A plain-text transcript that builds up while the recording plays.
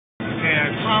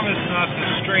promised not to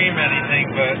stream anything,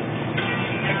 but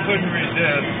I couldn't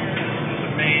resist. It's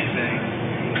amazing.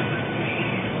 I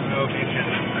don't know if you can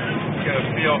get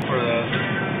a feel for this.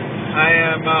 I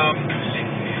am,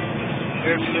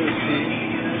 here's Lucy.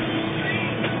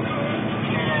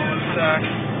 Hold on one sec.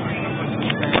 I'm going to put this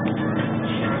down for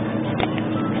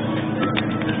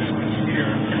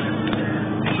here.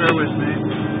 Bear with me.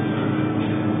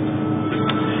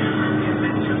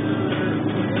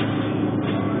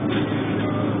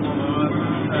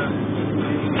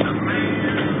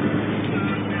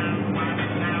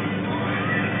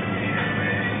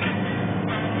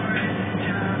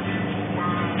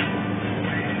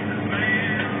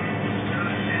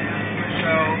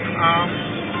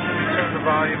 Turn the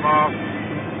volume off. I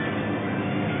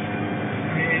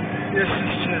mean, this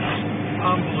is just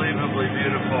unbelievably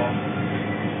beautiful.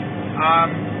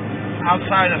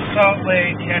 Outside of Salt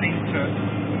Lake, heading to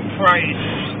Price,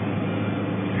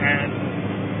 and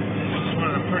this is one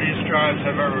of the prettiest drives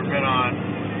I've ever been on.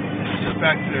 I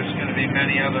suspect there's going to be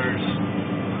many others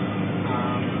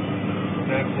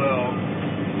that will.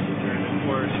 There's, of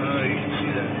course, you can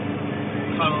see the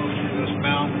tunnel through those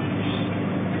mountains.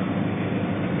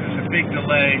 Big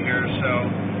delay here, so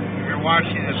if you're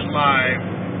watching this live,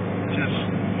 just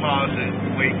pause it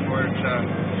and wait for it to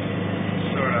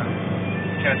sort of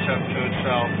catch up to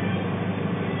itself.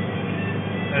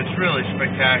 It's really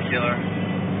spectacular.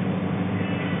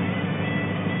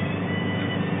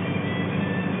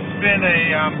 It's been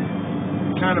a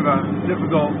kind of a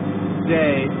difficult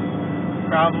day.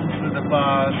 Problems with the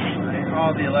bus,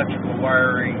 all the electrical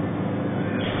wiring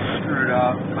screwed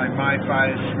up. My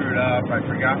Wi-Fi is screwed up. I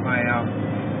forgot my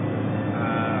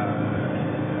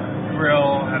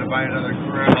grill. Had to buy another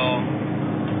grill.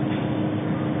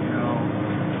 You know,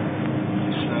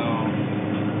 so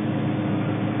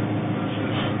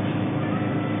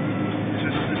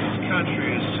this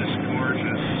country is just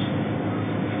gorgeous.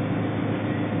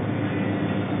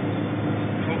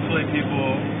 Hopefully,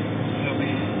 people will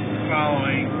be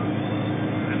following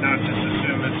and not just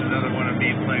assume it's another one of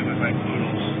me playing with my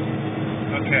poodles.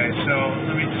 Okay, so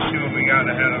let me just see what we got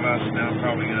ahead of us now. I'm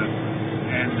probably going to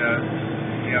end the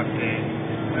update.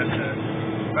 That's it.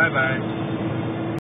 Bye-bye.